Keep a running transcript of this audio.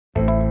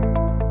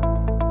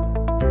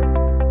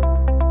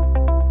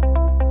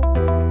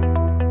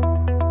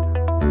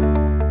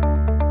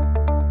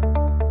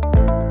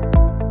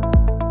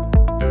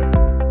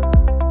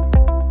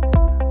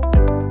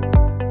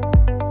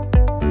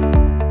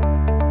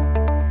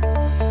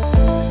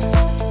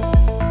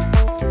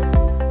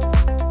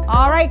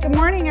right, good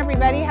morning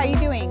everybody. How you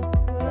doing?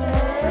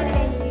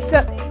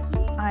 Good.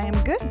 I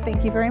am good,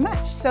 thank you very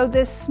much. So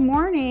this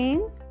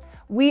morning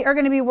we are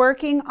going to be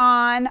working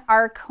on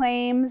our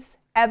claims,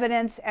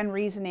 evidence, and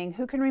reasoning.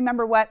 Who can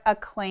remember what a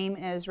claim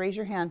is? Raise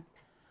your hand.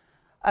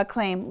 A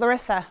claim.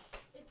 Larissa?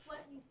 It's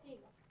what you think.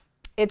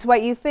 It's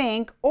what you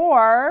think,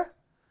 or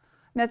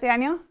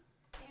Nathaniel?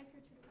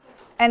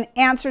 An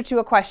answer to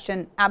a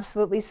question,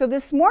 absolutely. So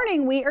this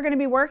morning we are going to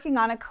be working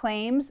on a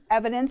claims,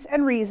 evidence,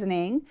 and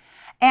reasoning.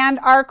 And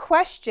our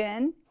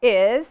question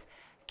is,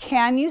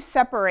 can you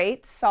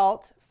separate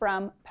salt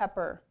from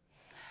pepper?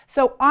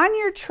 So on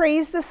your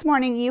trays this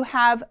morning, you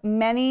have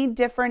many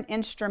different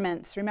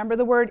instruments. Remember,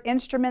 the word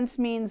instruments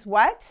means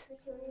what?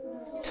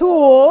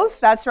 Tools,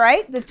 that's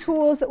right. The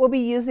tools that we'll be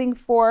using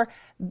for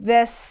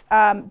this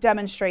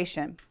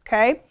demonstration,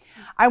 okay?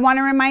 I want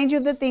to remind you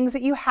of the things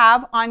that you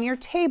have on your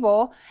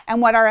table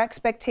and what our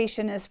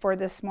expectation is for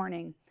this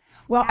morning.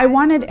 Well, I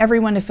wanted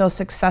everyone to feel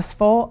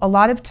successful. A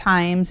lot of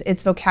times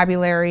it's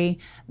vocabulary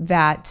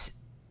that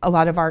a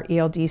lot of our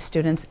ELD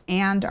students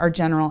and our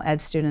general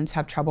ed students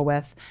have trouble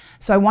with.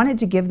 So I wanted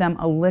to give them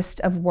a list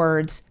of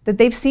words that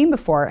they've seen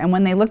before. And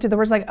when they looked at the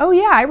words like, oh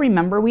yeah, I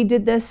remember we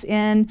did this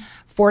in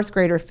 4th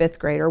grade or 5th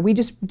grade, or we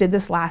just did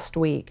this last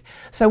week.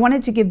 So I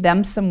wanted to give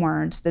them some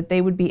words that they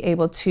would be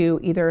able to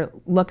either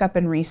look up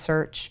and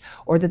research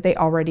or that they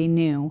already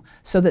knew,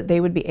 so that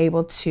they would be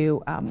able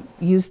to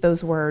use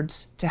those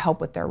words to help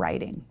with their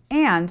writing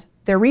and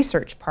their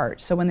research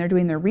part. So when they're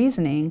doing their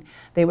reasoning,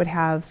 they would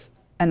have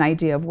an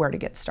idea of where to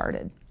get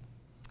started.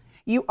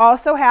 You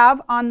also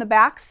have on the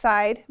back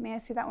side, may I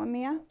see that one,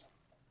 Mia?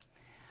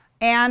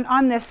 And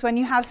on this one,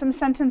 you have some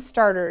sentence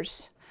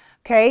starters.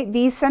 Okay,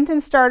 these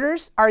sentence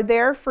starters are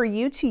there for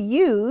you to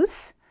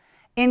use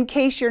in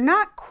case you're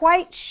not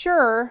quite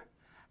sure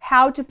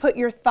how to put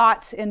your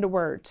thoughts into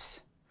words.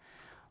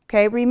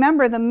 Okay,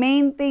 remember the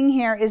main thing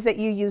here is that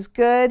you use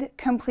good,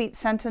 complete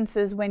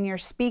sentences when you're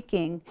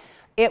speaking.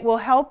 It will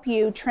help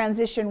you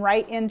transition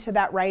right into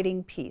that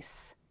writing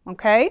piece.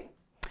 Okay?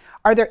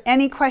 Are there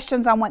any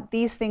questions on what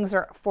these things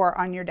are for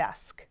on your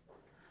desk?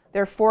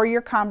 They're for your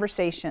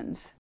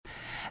conversations.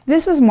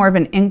 This was more of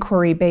an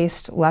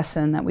inquiry-based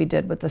lesson that we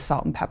did with the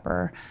salt and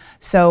pepper.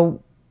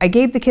 So I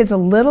gave the kids a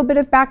little bit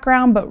of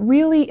background, but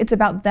really it's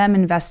about them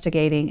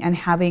investigating and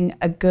having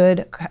a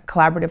good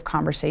collaborative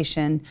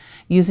conversation,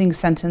 using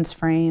sentence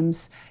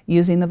frames,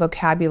 using the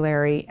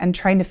vocabulary, and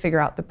trying to figure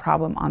out the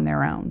problem on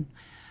their own.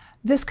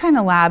 This kind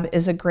of lab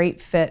is a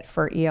great fit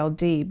for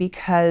ELD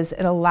because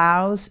it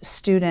allows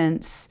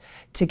students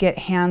to get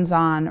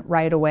hands-on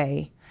right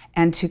away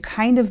and to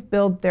kind of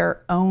build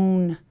their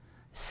own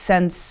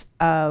sense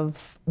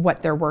of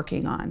what they're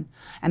working on.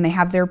 And they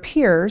have their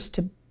peers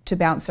to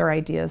bounce their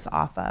ideas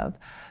off of.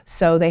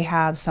 So they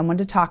have someone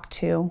to talk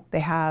to,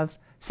 they have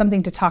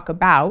something to talk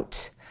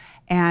about,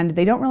 and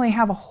they don't really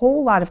have a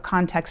whole lot of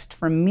context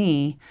from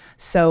me,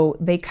 so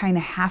they kind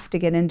of have to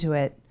get into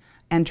it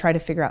and try to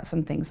figure out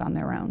some things on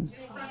their own.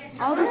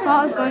 All the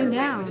salt is going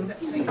down.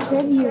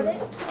 Review and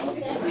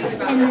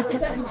the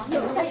peppers.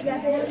 And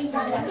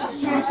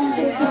I think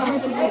it's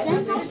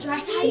because of the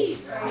density.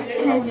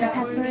 Because the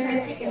pepper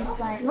is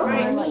like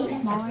more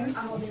smaller.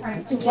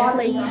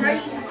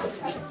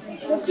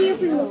 Let's see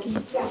if we're looking.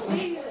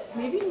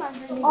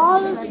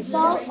 All the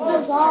salt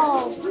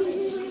dissolved.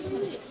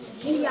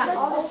 Yeah,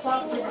 all the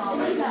salt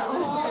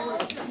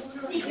dissolved.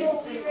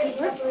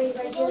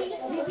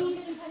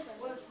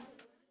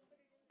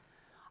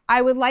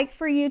 I would like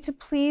for you to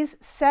please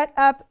set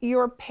up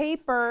your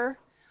paper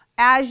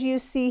as you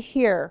see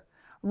here.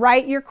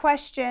 Write your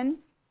question,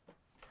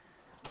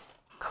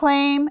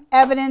 claim,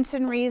 evidence,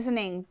 and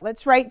reasoning.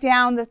 Let's write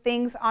down the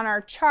things on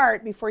our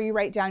chart before you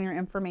write down your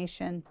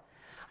information.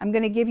 I'm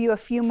going to give you a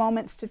few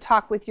moments to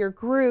talk with your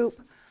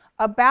group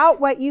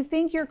about what you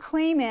think your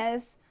claim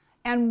is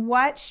and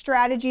what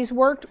strategies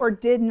worked or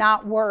did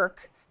not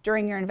work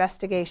during your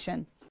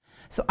investigation.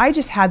 So I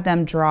just had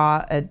them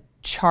draw a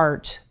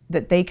chart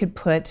that they could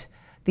put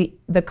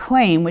the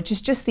claim, which is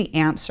just the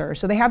answer.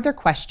 So they have their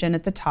question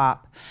at the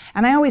top,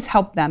 and I always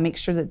help them make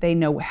sure that they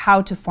know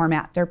how to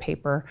format their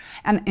paper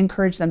and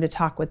encourage them to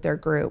talk with their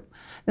group.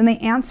 Then they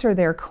answer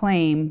their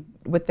claim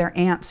with their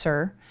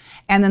answer,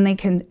 and then they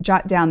can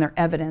jot down their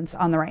evidence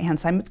on the right-hand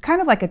side. It's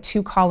kind of like a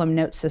 2-column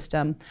note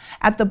system.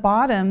 At the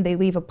bottom, they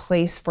leave a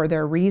place for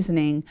their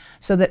reasoning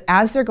so that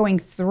as they're going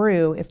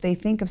through, if they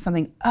think of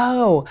something,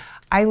 oh,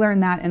 I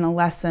learned that in a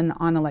lesson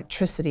on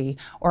electricity,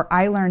 or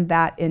I learned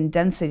that in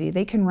density,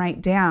 they can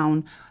write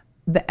down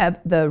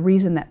the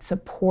reason that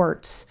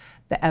supports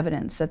the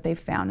evidence that they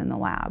found in the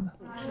lab.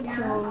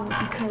 So,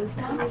 because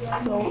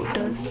salt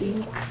does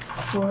sink,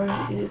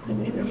 fluoride is a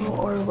mineral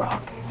or a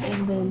rock,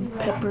 and then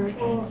pepper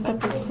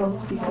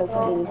floats because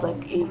it is like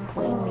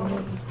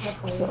eggplants.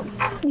 So,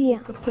 Yeah. you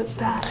could put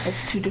that as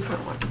 2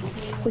 different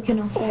ones. We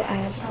can also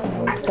add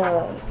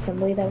the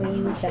assembly that we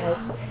use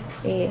as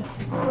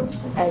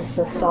as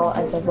the salt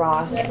as a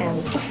rock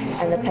and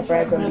the pepper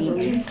as a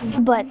leaf.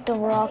 But the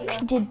rock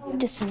did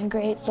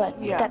disintegrate,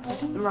 but Yeah,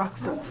 that's the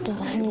rocks don't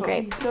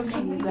disintegrate. You still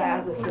can use that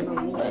as a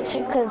simile.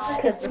 Because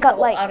The it's got salt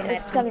like,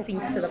 automatically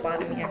sinks to the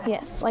bottom here.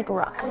 yes, like a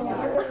rock.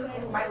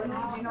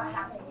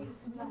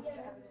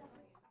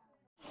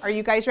 Are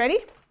you guys ready?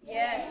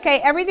 Yes. Okay,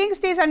 everything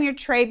stays on your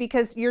tray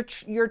because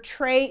your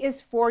tray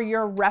is for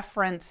your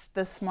reference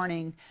this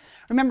morning.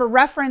 Remember,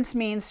 reference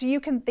means so you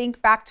can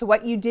think back to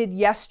what you did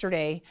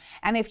yesterday,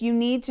 and if you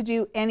need to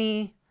do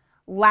any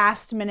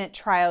last minute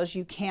trials,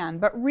 you can.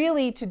 But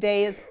really,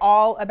 today is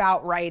all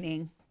about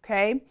writing,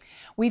 okay?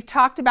 We've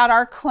talked about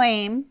our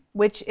claim,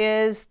 which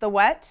is the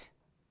what?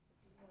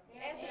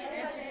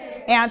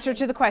 Answer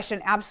to the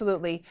question,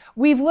 absolutely.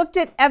 We've looked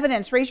at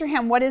evidence. Raise your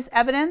hand. What is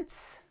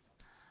evidence?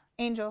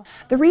 Angel.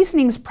 The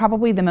reasoning is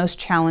probably the most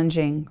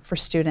challenging for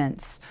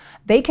students.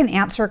 They can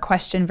answer a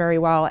question very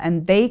well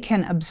and they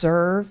can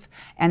observe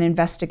and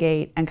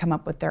investigate and come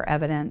up with their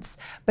evidence.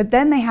 But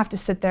then they have to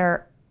sit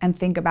there and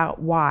think about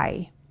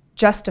why,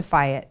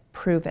 justify it,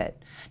 prove it.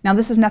 Now,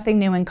 this is nothing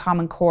new in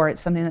Common Core.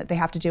 It's something that they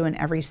have to do in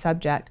every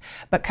subject.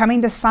 But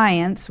coming to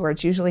science, where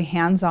it's usually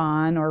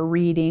hands-on or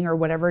reading or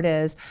whatever it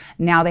is,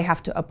 now they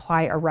have to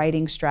apply a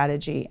writing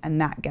strategy,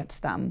 and that gets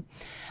them.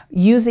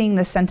 Using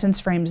the sentence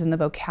frames and the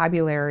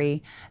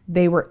vocabulary,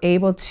 they were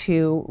able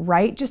to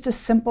write just a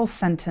simple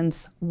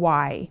sentence,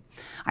 why.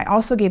 I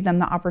also gave them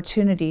the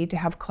opportunity to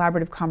have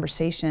collaborative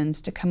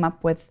conversations to come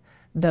up with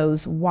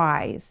those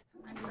whys.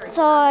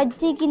 So I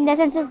think in that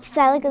sense,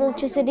 static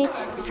electricity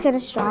is kind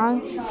of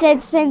strong.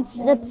 Since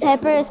the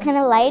pepper is kind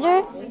of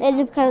lighter, and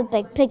we've kind of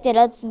like picked it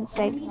up since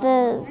like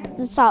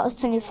the salt is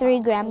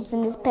 23 grams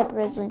and this pepper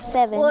is like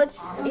 7. Well,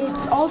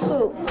 it's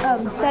also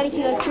static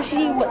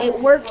electricity. It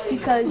worked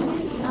because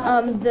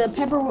the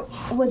pepper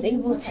was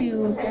able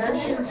to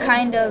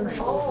kind of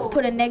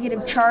put a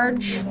negative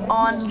charge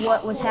on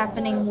what was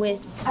happening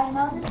with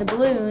the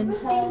balloon.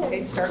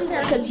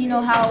 Because you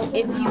know how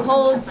if you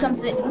hold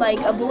something like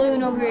a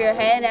balloon over your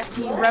head,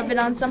 after you rub it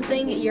on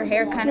something, your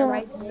hair kind of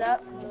rises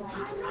up.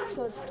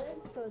 So it's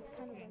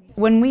kind of...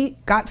 When we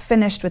got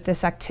finished with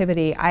this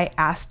activity, I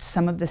asked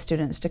some of the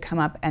students to come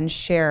up and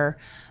share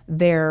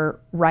their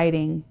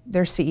writing,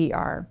 their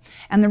CER.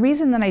 And the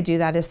reason that I do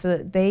that is so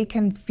that they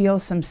can feel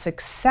some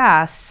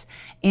success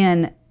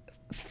in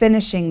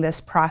finishing this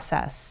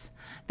process.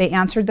 They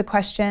answered the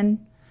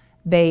question,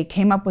 they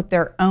came up with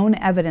their own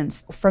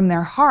evidence from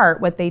their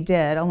heart, what they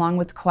did, along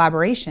with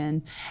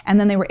collaboration, and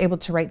then they were able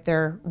to write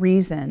their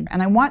reason.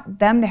 And I want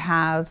them to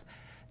have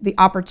the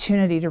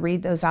opportunity to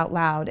read those out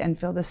loud and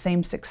feel the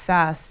same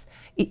success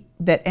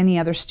that any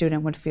other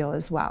student would feel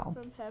as well.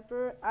 From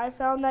pepper, I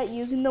found that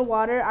using the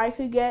water, I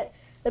could get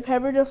the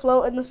pepper to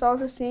float and the salt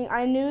to sink.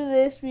 I knew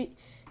this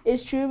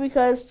is true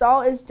because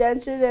salt is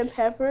denser than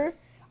pepper.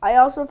 I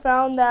also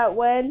found that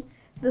when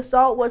the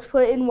salt was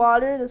put in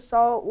water, the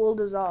salt will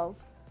dissolve.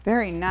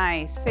 Very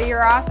nice. So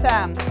you're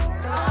awesome.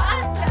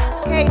 Awesome.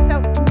 Okay,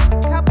 so